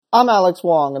I'm Alex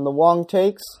Wong, and the Wong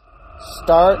Takes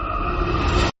start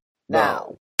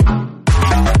now.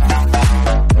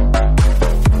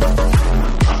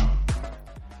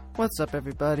 What's up,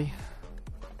 everybody?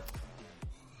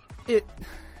 It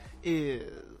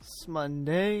is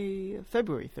Monday,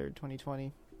 February 3rd,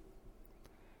 2020,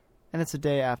 and it's the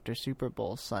day after Super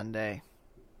Bowl Sunday.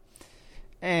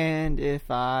 And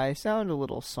if I sound a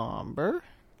little somber,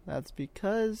 that's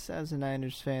because, as a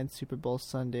Niners fan, Super Bowl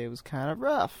Sunday was kind of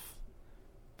rough.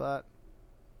 But,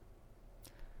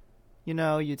 you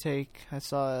know, I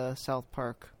saw a South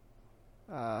Park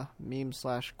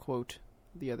meme/quote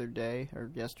the other day, or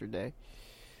yesterday.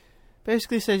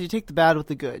 Basically says you take the bad with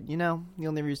the good, you know? The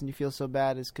only reason you feel so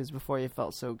bad is because before you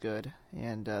felt so good.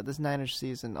 And this Niners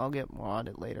season, I'll get more on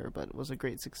it later, but it was a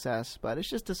great success. But it's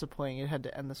just disappointing it had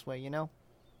to end this way, you know?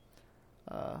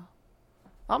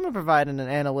 I'm going to provide an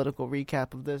analytical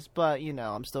recap of this, but, you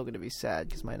know, I'm still going to be sad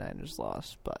because my Niners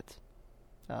lost. But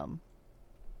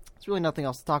there's really nothing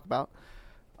else to talk about.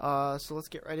 So let's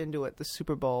get right into it. The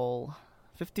Super Bowl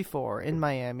 54 in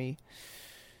Miami.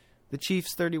 The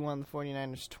Chiefs 31, the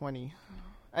 49ers 20.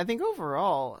 I think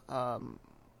overall,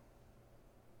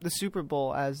 the Super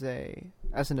Bowl as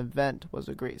an event was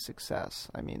a great success.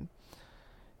 I mean,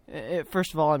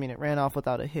 first of all, it ran off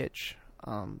without a hitch.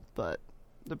 But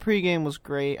the pregame was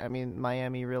great. I mean,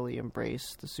 Miami really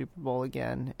embraced the Super Bowl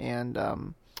again, and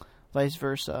vice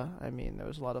versa. I mean, there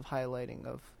was a lot of highlighting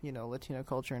of, Latino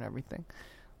culture and everything.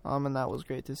 And that was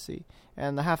great to see.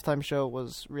 And the halftime show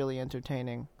was really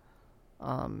entertaining.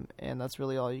 And that's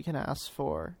really all you can ask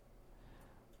for.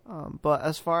 But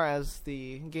as far as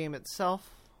the game itself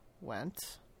went,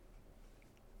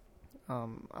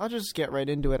 I'll just get right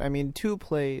into it. I mean, two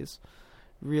plays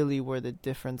really were the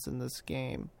difference in this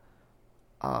game.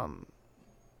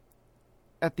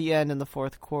 At the end in the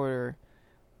fourth quarter,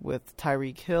 with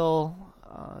Tyreek Hill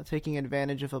taking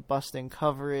advantage of a busting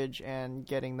coverage and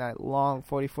getting that long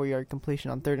 44-yard completion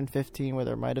on 3rd and 15 where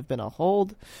there might have been a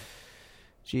hold.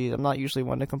 Geez, I'm not usually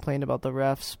one to complain about the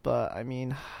refs, but,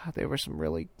 there were some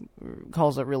really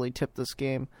calls that really tipped this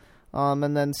game.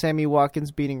 And then Sammy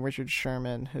Watkins beating Richard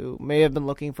Sherman, who may have been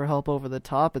looking for help over the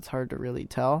top. It's hard to really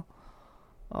tell.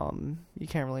 You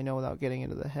can't really know without getting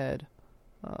into the head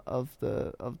of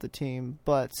the team.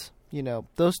 But,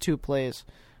 those two plays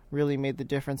really made the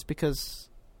difference because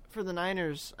for the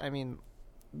Niners,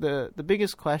 the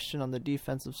biggest question on the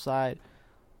defensive side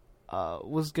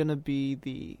was going to be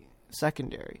the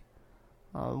secondary.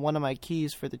 One of my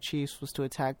keys for the Chiefs was to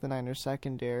attack the Niners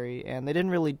secondary, and they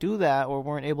didn't really do that or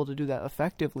weren't able to do that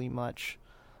effectively much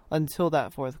until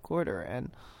that fourth quarter,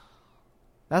 and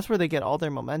that's where they get all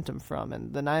their momentum from.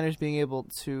 And the Niners being able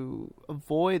to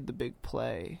avoid the big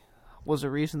play was a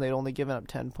reason they'd only given up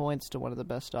 10 points to one of the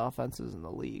best offenses in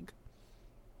the league.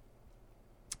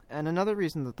 And another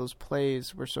reason that those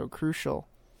plays were so crucial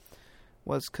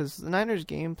was because the Niners'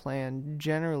 game plan,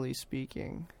 generally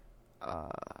speaking,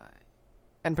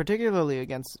 and particularly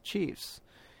against the Chiefs,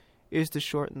 is to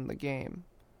shorten the game.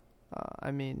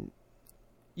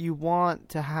 You want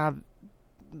to have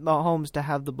Mahomes to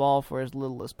have the ball for as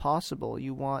little as possible.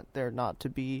 You want there not to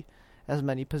be as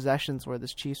many possessions where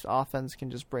this Chiefs offense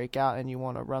can just break out, and you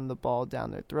want to run the ball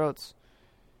down their throats.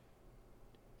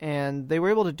 And they were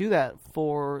able to do that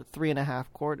for 3.5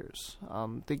 quarters.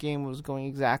 The game was going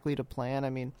exactly to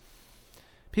plan.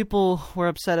 People were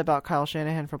upset about Kyle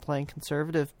Shanahan for playing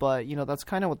conservative, but, that's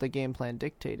kind of what the game plan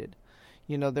dictated.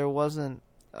 There wasn't,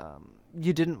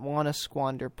 you didn't want to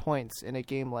squander points in a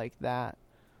game like that,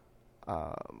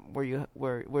 where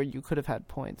you could have had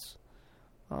points.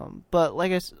 But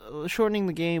like I said, shortening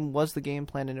the game was the game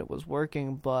plan and it was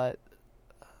working, but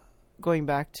going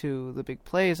back to the big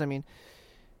plays,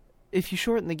 if you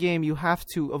shorten the game, you have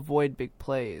to avoid big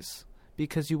plays,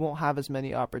 because you won't have as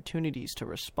many opportunities to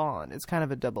respond. It's kind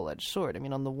of a double-edged sword.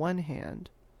 On the one hand,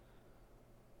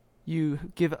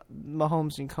 you give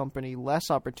Mahomes and company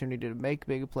less opportunity to make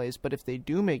big plays, but if they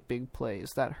do make big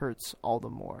plays, that hurts all the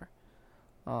more.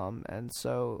 And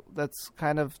so that's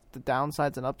kind of the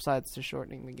downsides and upsides to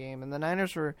shortening the game. And the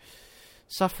Niners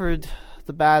suffered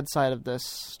the bad side of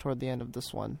this toward the end of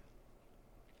this one.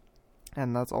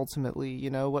 And that's ultimately,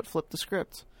 what flipped the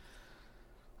script.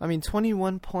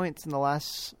 21 points in the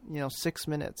last, 6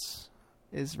 minutes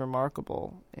is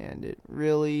remarkable, and it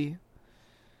really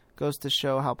goes to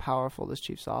show how powerful this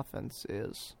Chiefs offense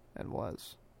is and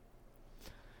was.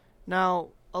 Now,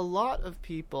 a lot of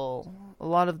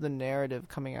the narrative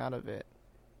coming out of it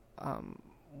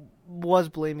was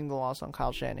blaming the loss on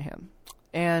Kyle Shanahan.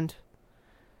 And,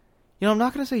 I'm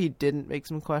not going to say he didn't make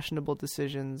some questionable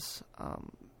decisions,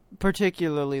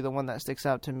 particularly the one that sticks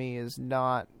out to me is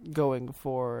not going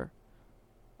for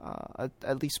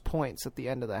at least points at the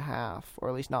end of the half, or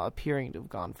at least not appearing to have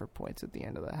gone for points at the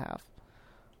end of the half.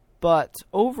 But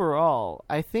overall,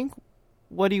 I think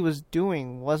what he was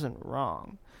doing wasn't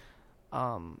wrong.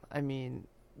 I mean,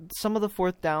 some of the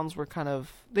fourth downs were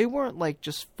they weren't like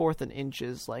just fourth and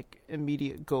inches, like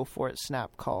immediate go for it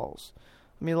snap calls.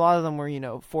 I mean, a lot of them were,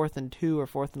 4th and 2 or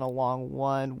 4th and a long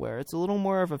 1, where it's a little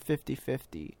more of a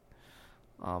 50-50.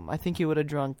 I think he would have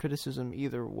drawn criticism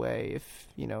either way if,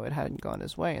 it hadn't gone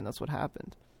his way, and that's what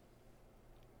happened.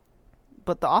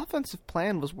 But the offensive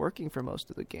plan was working for most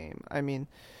of the game. I mean,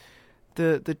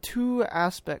 the two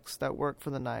aspects that work for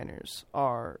the Niners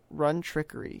are run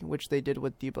trickery, which they did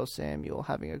with Deebo Samuel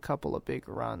having a couple of big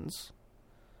runs,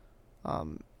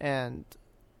 and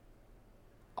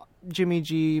Jimmy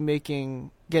G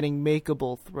getting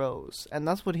makeable throws, and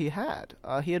that's what he had.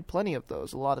 He had plenty of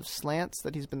those, a lot of slants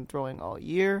that he's been throwing all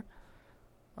year,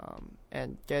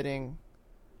 and getting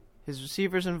his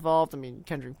receivers involved. I mean,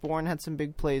 Kendrick Bourne had some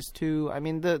big plays too. I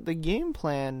mean, the game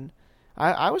plan,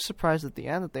 I was surprised at the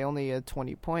end that they only had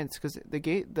 20 points, because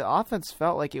the offense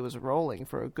felt like it was rolling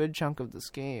for a good chunk of this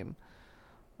game,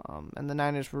 and the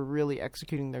Niners were really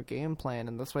executing their game plan,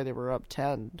 and that's why they were up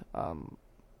 10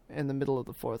 in the middle of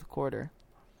the fourth quarter.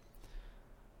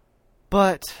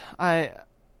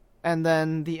 And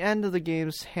then the end of the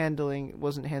game's handling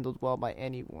wasn't handled well by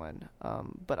anyone.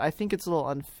 But I think it's a little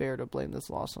unfair to blame this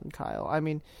loss on Kyle. I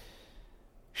mean,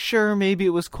 sure, maybe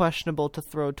it was questionable to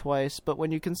throw twice, but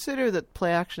when you consider that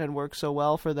play action had worked so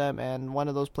well for them, and one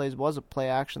of those plays was a play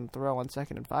action throw on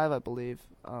 2nd and 5, I believe,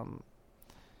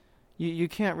 you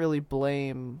can't really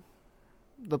blame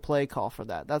the play call for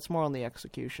that. That's more on the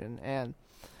execution. And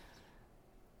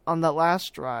on that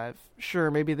last drive, sure,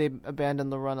 maybe they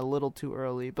abandoned the run a little too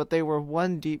early, but they were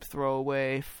one deep throw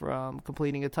away from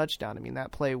completing a touchdown. I mean,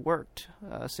 that play worked.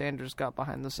 Sanders got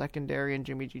behind the secondary, and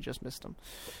Jimmy G just missed him.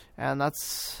 And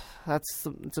it's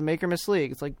a make or miss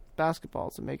league. It's like basketball.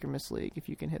 It's a make or miss league if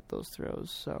you can hit those throws.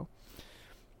 So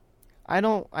I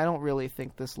don't really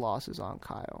think this loss is on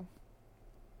Kyle.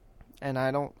 And I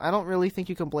don't really think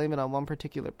you can blame it on one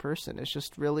particular person. It's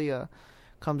just really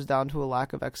comes down to a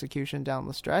lack of execution down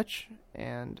the stretch,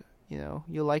 and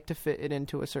you like to fit it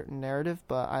into a certain narrative,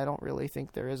 but I don't really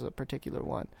think there is a particular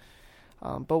one.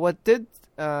 But what did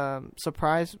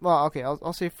surprise, well, okay,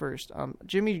 I'll say first,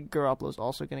 Jimmy Garoppolo is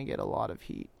also going to get a lot of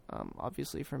heat,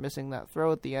 obviously, for missing that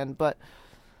throw at the end, but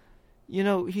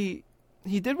he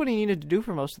did what he needed to do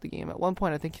for most of the game. At one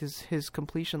point, I think his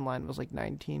completion line was like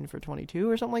 19 for 22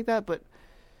 or something like that, but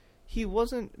he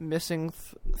wasn't missing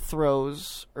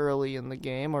throws early in the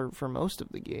game or for most of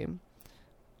the game.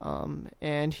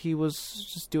 And he was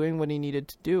just doing what he needed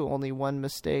to do. Only one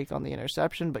mistake on the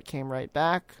interception, but came right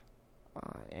back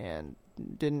and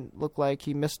didn't look like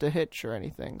he missed a hitch or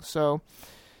anything. So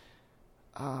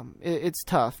it's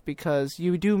tough because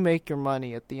you do make your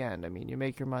money at the end. I mean, you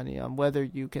make your money on whether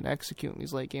you can execute in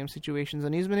these late game situations,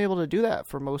 and he's been able to do that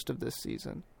for most of this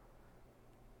season.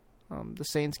 The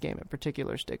Saints game in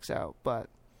particular sticks out, but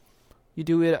you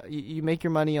do it. You make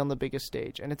your money on the biggest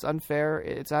stage, and it's unfair.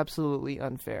 It's absolutely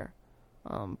unfair,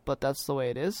 but that's the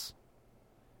way it is.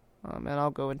 And I'll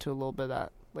go into a little bit of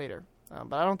that later.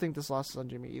 But I don't think this loss is on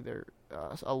Jimmy either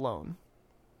alone.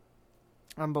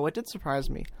 But what did surprise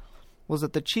me was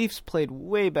that the Chiefs played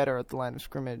way better at the line of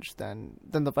scrimmage than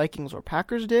the Vikings or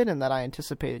Packers did, and that I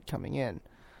anticipated coming in.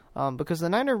 Because the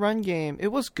Niner run game, it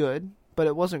was good, but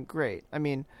it wasn't great. I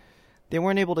mean, they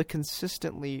weren't able to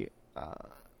consistently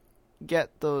get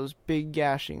those big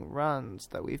gashing runs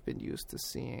that we've been used to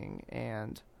seeing,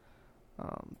 and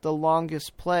the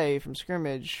longest play from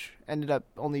scrimmage ended up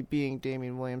only being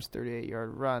Damian Williams'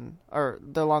 38-yard run, or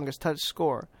the longest touch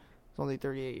score was only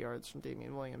 38 yards from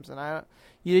Damian Williams, and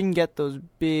you didn't get those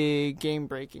big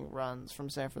game-breaking runs from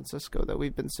San Francisco that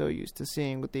we've been so used to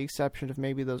seeing, with the exception of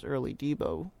maybe those early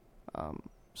Deebo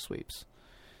sweeps.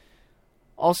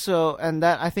 Also, and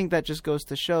that I think that just goes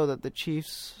to show that the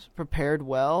Chiefs prepared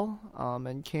well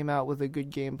and came out with a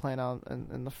good game plan out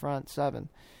in the front seven.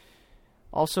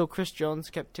 Also, Chris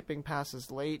Jones kept tipping passes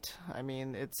late. I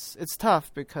mean, it's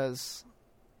tough because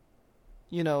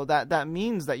that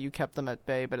means that you kept them at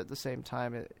bay, but at the same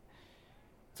time,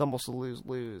 it's almost a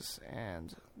lose-lose.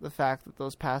 And the fact that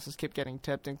those passes kept getting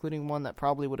tipped, including one that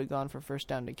probably would have gone for first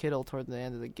down to Kittle toward the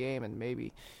end of the game, and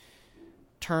maybe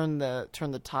turn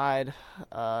the tide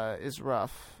is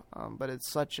rough, but it's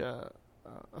such a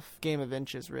game of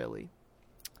inches, really,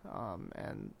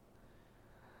 and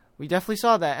we definitely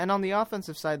saw that. And on the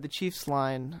offensive side, the Chiefs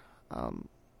line,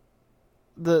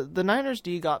 the Niners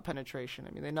D got penetration.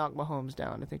 I mean, they knocked Mahomes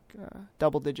down, I think,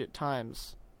 double-digit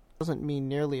times. Doesn't mean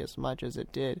nearly as much as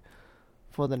it did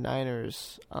for the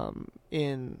Niners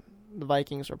in the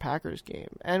Vikings or Packers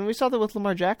game. And we saw that with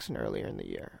Lamar Jackson earlier in the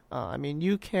year. I mean,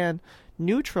 you can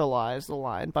neutralize the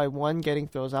line by, one, getting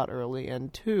throws out early,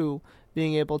 and two,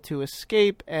 being able to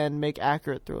escape and make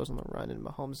accurate throws on the run, and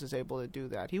Mahomes is able to do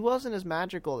that. He wasn't as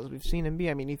magical as we've seen him be.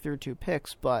 I mean, he threw 2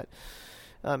 picks, but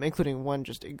including one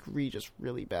just egregious,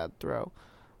 really bad throw.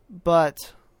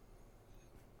 But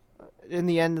in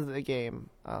the end of the game,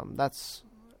 that's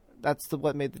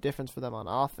what made the difference for them on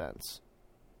offense.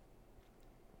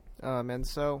 And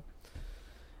so,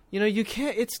 you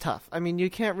can't. It's tough. I mean, you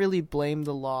can't really blame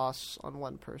the loss on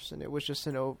one person. It was just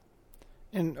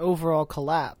an overall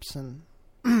collapse, and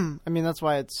I mean that's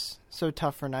why it's so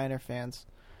tough for Niner fans.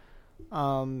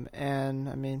 And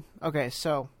I mean, okay,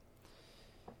 so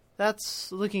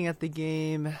that's looking at the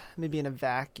game maybe in a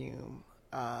vacuum.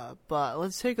 But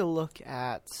let's take a look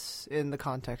at in the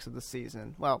context of the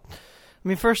season. Well, I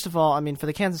mean, first of all, I mean for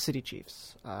the Kansas City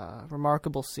Chiefs,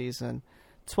 remarkable season.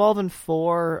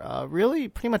 12-4, really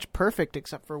pretty much perfect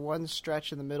except for one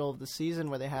stretch in the middle of the season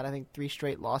where they had, I think, 3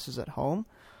 straight losses at home.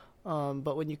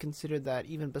 But when you consider that,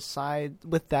 even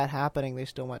with that happening, they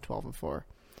still went 12-4,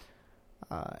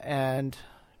 and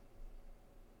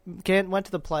went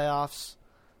to the playoffs,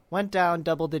 went down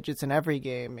double digits in every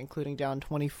game, including down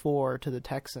 24 to the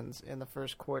Texans in the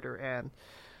first quarter, and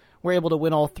were able to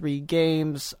win all 3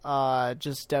 games.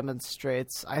 Just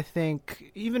demonstrates, I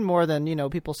think, even more than,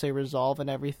 people say resolve and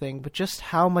everything, but just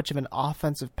how much of an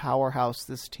offensive powerhouse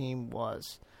this team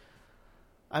was.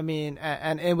 I mean,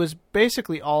 and it was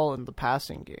basically all in the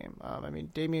passing game. I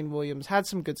mean, Damian Williams had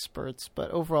some good spurts,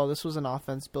 but overall this was an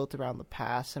offense built around the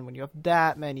pass, and when you have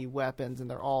that many weapons and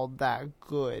they're all that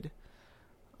good,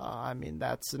 I mean,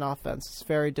 that's an offense that's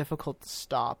very difficult to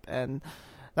stop, and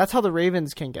that's how the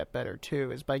Ravens can get better, too,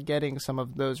 is by getting some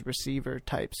of those receiver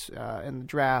types in the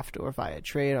draft or via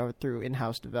trade or through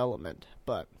in-house development.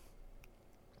 But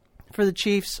for the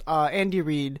Chiefs, Andy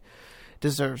Reid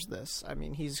deserves this. I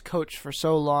mean, he's coached for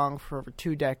so long, for over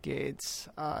 2 decades,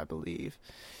 I believe,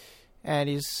 and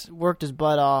he's worked his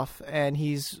butt off, and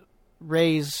he's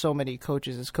raised so many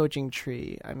coaches, his coaching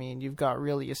tree. I mean, you've got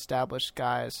really established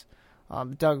guys.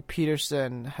 Doug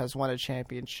Peterson has won a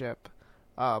championship.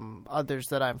 Others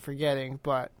that I'm forgetting,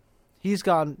 but he's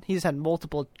had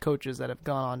multiple coaches that have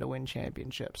gone on to win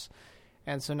championships.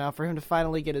 And so now for him to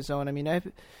finally get his own, I mean,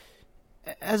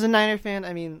 as a Niner fan,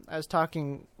 I mean, I was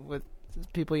talking with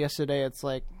people yesterday, it's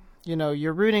like,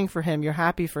 you're rooting for him, you're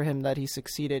happy for him that he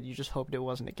succeeded, you just hoped it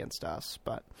wasn't against us.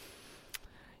 But,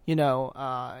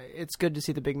 it's good to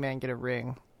see the big man get a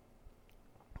ring.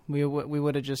 We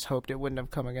would have just hoped it wouldn't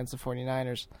have come against the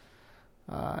 49ers.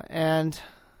 And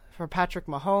for Patrick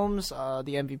Mahomes,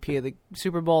 the MVP of the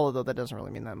Super Bowl, although that doesn't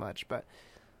really mean that much, but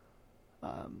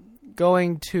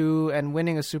going to and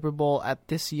winning a Super Bowl at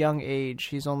this young age,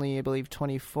 he's only, I believe,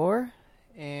 24,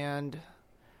 and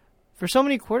for so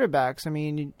many quarterbacks, I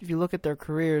mean, if you look at their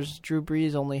careers, Drew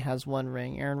Brees only has 1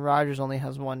 ring, Aaron Rodgers only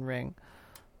has 1 ring,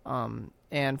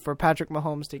 and for Patrick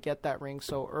Mahomes to get that ring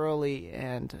so early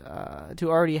and to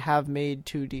already have made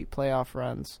 2 deep playoff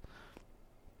runs,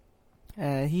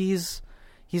 he's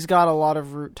got a lot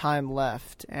of time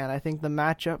left, and I think the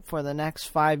matchup for the next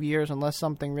 5 years, unless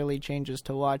something really changes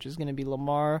to watch, is going to be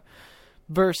Lamar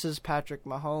versus Patrick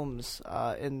Mahomes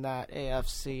in that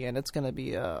AFC, and it's going to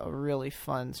be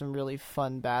some really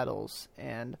fun battles.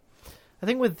 And I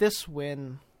think with this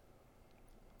win,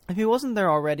 if he wasn't there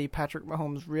already, Patrick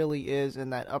Mahomes really is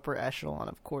in that upper echelon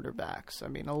of quarterbacks. I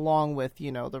mean, along with,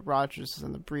 the Rodgers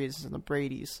and the Brees and the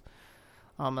Bradys.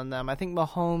 On them, I think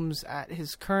Mahomes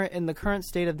in the current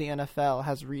state of the NFL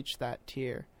has reached that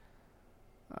tier,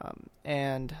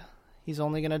 and he's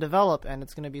only going to develop, and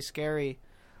it's going to be scary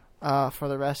for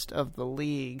the rest of the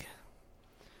league.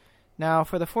 Now,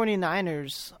 for the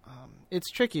 49ers,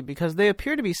 it's tricky because they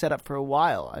appear to be set up for a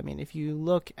while. I mean, if you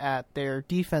look at their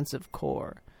defensive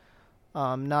core,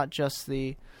 not just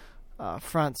the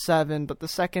front 7, but the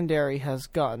secondary has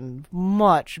gotten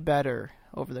much better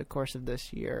over the course of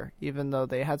this year, even though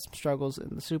they had some struggles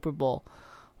in the Super Bowl.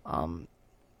 And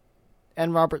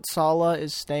Robert Saleh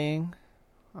is staying,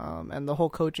 and the whole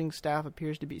coaching staff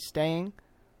appears to be staying,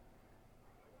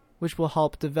 which will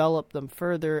help develop them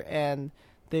further. And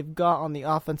they've got on the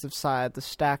offensive side the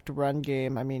stacked run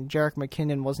game. I mean, Jerick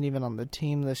McKinnon wasn't even on the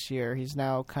team this year. He's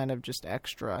now kind of just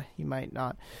extra. He might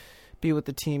not be with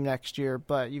the team next year,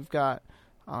 but you've got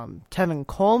Tevin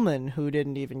Coleman, who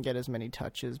didn't even get as many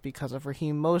touches because of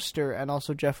Raheem Mostert, and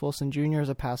also Jeff Wilson Jr. as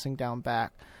a passing down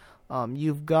back.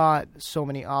 You've got so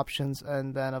many options,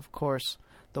 and then of course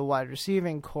the wide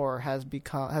receiving core has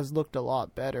looked a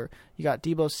lot better. You got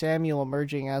Deebo Samuel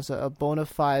emerging as a bona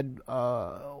fide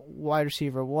wide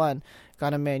receiver one.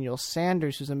 Got Emmanuel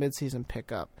Sanders, who's a midseason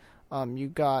pickup. You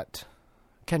got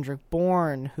Kendrick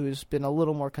Bourne, who's been a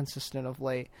little more consistent of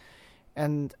late,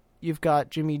 and you've got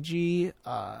Jimmy G,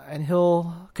 and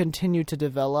he'll continue to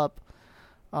develop.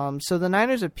 So the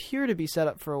Niners appear to be set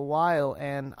up for a while,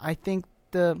 and I think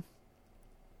the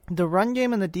run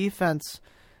game and the defense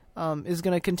is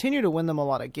going to continue to win them a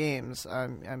lot of games.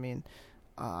 I mean,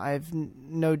 I've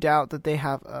no doubt that they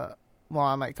have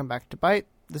I might come back to bite.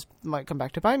 This might come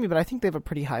back to bite me, but I think they have a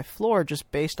pretty high floor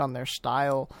just based on their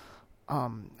style.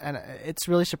 And it's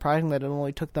really surprising that it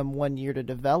only took them 1 year to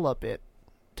develop it,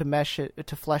 to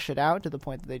flesh it out to the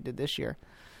point that they did this year.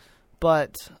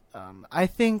 But I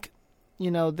think,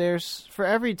 for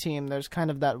every team, there's kind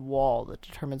of that wall that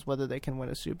determines whether they can win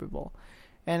a Super Bowl.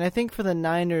 And I think for the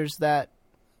Niners, that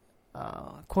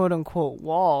quote-unquote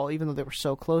wall, even though they were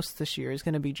so close this year, is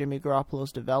going to be Jimmy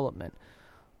Garoppolo's development.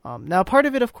 Now, part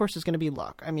of it, of course, is going to be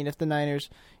luck. I mean,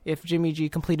 if Jimmy G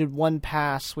completed one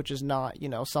pass, which is not,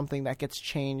 something that gets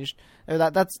changed, or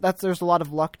there's a lot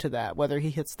of luck to that, whether he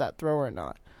hits that throw or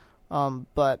not.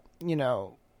 But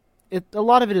a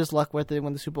lot of it is luck whether they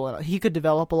win the Super Bowl. He could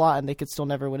develop a lot and they could still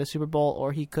never win a Super Bowl,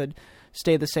 or he could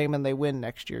stay the same and they win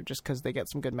next year just because they get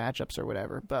some good matchups or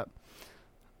whatever. But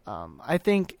I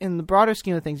think in the broader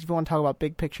scheme of things, if you want to talk about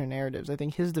big picture narratives, I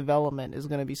think his development is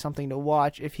going to be something to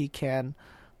watch if he can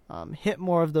hit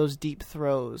more of those deep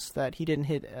throws that he didn't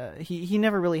hit. He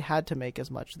never really had to make as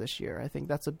much this year. I think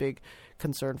that's a big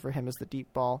concern for him, is the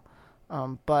deep ball.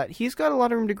 But he's got a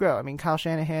lot of room to grow. I mean, Kyle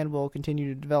Shanahan will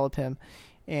continue to develop him,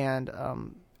 and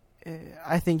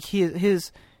I think he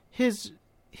is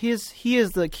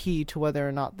the key to whether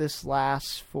or not this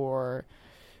lasts for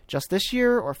just this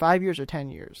year or 5 years or 10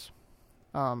 years.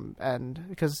 And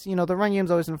because, the run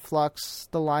game's always in flux,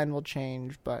 the line will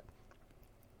change, but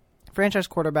franchise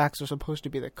quarterbacks are supposed to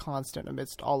be the constant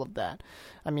amidst all of that.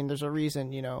 I mean, there's a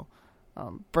reason,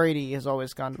 Brady has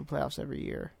always gone to the playoffs every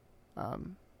year.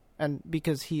 And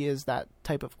because he is that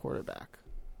type of quarterback.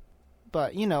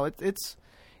 But,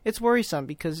 it's worrisome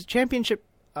because championship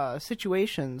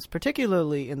situations,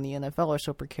 particularly in the NFL, are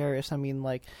so precarious. I mean,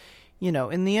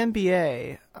 in the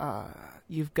NBA,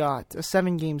 you've got a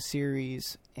 7-game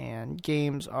series, and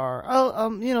games are,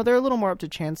 they're a little more up to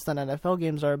chance than NFL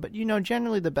games are, but,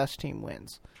 generally the best team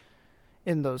wins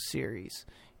in those series.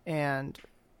 And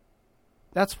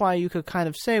that's why you could kind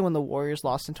of say when the Warriors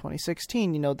lost in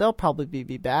 2016, they'll probably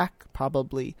be back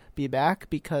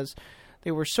because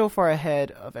they were so far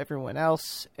ahead of everyone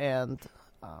else, and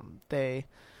they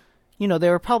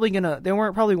probably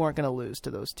weren't gonna lose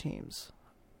to those teams.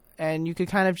 And you could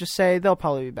kind of just say they'll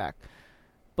probably be back.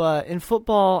 But in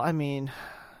football, I mean,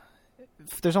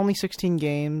 there's only 16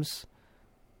 games,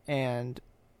 and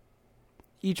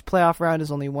each playoff round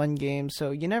is only one game,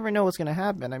 so you never know what's going to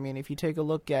happen. I mean, if you take a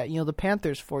look at, the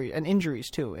Panthers and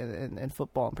injuries too, in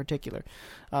football in particular.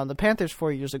 The Panthers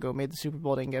 4 years ago made the Super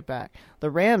Bowl, didn't get back. The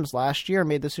Rams last year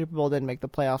made the Super Bowl, didn't make the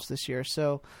playoffs this year.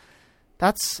 So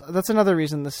that's another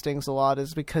reason this stings a lot,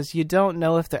 is because you don't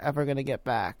know if they're ever going to get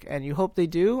back, and you hope they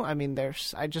do. I mean,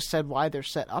 I just said why they're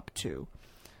set up to,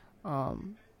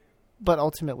 but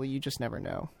ultimately you just never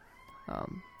know.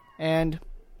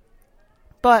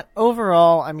 But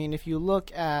overall, I mean, if you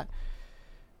look at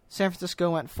San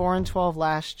Francisco went 4-12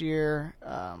 last year,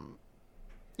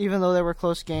 even though there were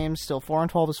close games, still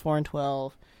 4-12 is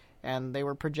 4-12. And they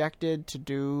were projected to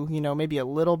do, maybe a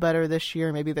little better this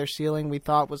year. Maybe their ceiling we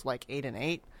thought was like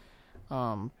 8-8.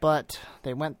 But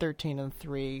they went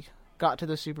 13-3, got to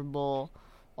the Super Bowl,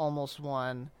 almost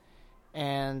won.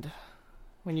 And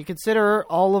when you consider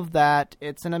all of that,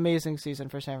 it's an amazing season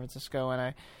for San Francisco. And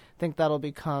I think that'll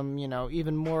become,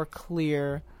 even more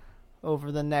clear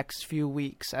over the next few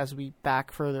weeks as we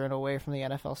back further and away from the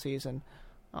NFL season.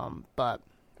 But,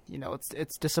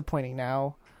 it's disappointing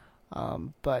now.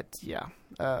 But yeah,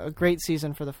 a great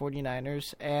season for the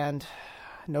 49ers, and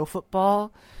no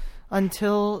football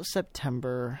until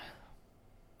September.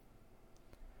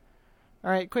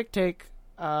 All right, quick take.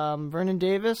 Vernon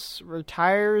Davis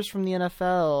retires from the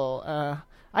NFL.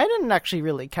 I didn't actually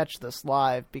really catch this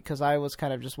live because I was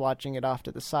kind of just watching it off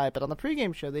to the side, but on the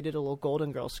pregame show, they did a little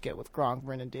Golden Girls skit with Gronk,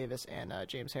 Vernon Davis, and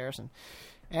James Harrison.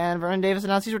 And Vernon Davis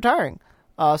announced he's retiring.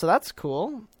 So that's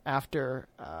cool. After,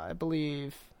 I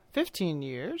believe, 15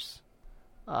 years,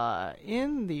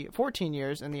 14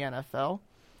 years in the NFL.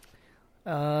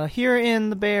 Here in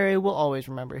the Bay Area, we'll always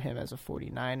remember him as a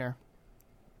 49er.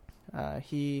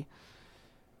 He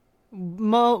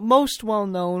most well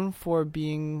known for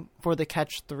the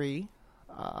catch 3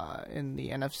 in the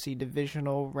NFC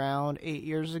divisional round 8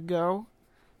 years ago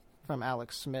from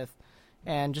Alex Smith,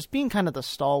 and just being kind of the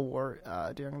stalwart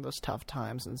during those tough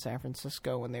times in San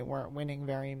Francisco when they weren't winning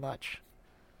very much.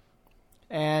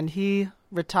 And he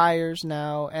retires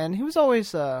now, and he was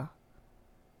always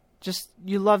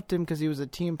you loved him because he was a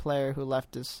team player who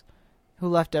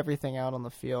left everything out on the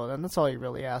field, and that's all you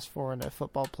really ask for in a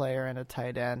football player and a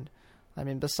tight end. I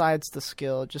mean, besides the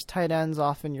skill, just tight ends,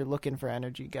 often you're looking for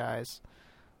energy guys,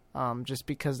 just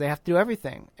because they have to do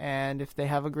everything. And if they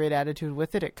have a great attitude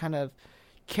with it, it kind of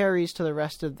carries to the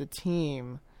rest of the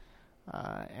team.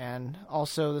 And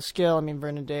also the skill, I mean,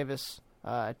 Vernon Davis,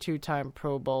 2-time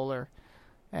Pro Bowler,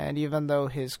 and even though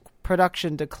his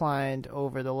production declined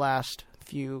over the last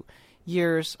few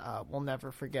years, we'll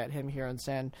never forget him here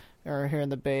in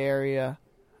the Bay Area.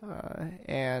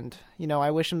 And,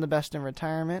 I wish him the best in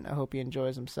retirement. I hope he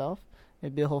enjoys himself.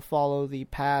 Maybe he'll follow the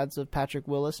paths of Patrick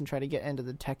Willis and try to get into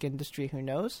the tech industry. Who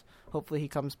knows? Hopefully he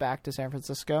comes back to San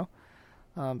Francisco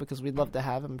because we'd love to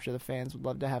have him. I'm sure the fans would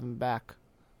love to have him back,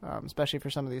 especially for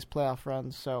some of these playoff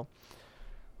runs. So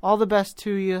all the best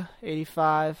to you,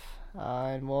 85,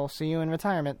 and we'll see you in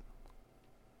retirement.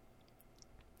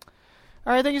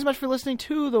 All right, thank you so much for listening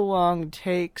to The Long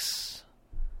Takes.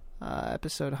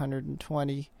 Episode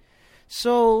 120.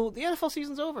 So the NFL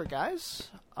season's over, guys.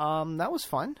 That was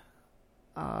fun.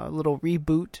 A little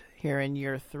reboot here in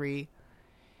year 3.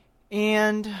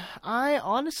 And I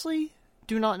honestly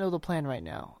do not know the plan right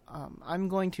now. I'm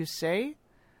going to say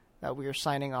that we are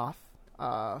signing off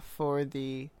for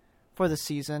the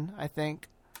season, I think.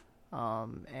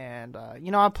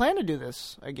 I plan to do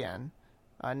this again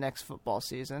next football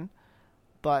season.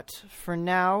 But for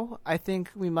now, I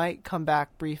think we might come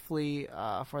back briefly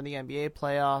for the NBA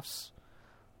playoffs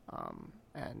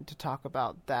and to talk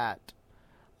about that.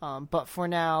 But for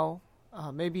now,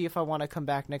 maybe if I want to come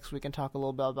back next week and talk a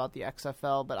little bit about the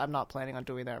XFL, but I'm not planning on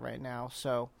doing that right now.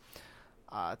 So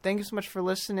thank you so much for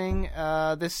listening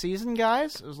this season,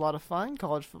 guys. It was a lot of fun,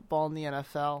 college football and the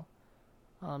NFL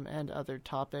and other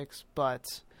topics. But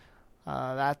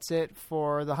that's it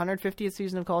for the 150th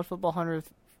season of college football, 100th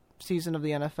season of the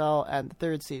NFL, and the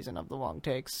 3rd season of The Long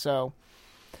Takes. So,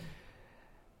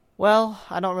 well,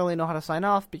 I don't really know how to sign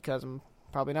off because I'm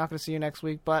probably not going to see you next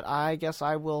week, but I guess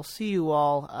I will see you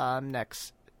all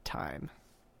next time.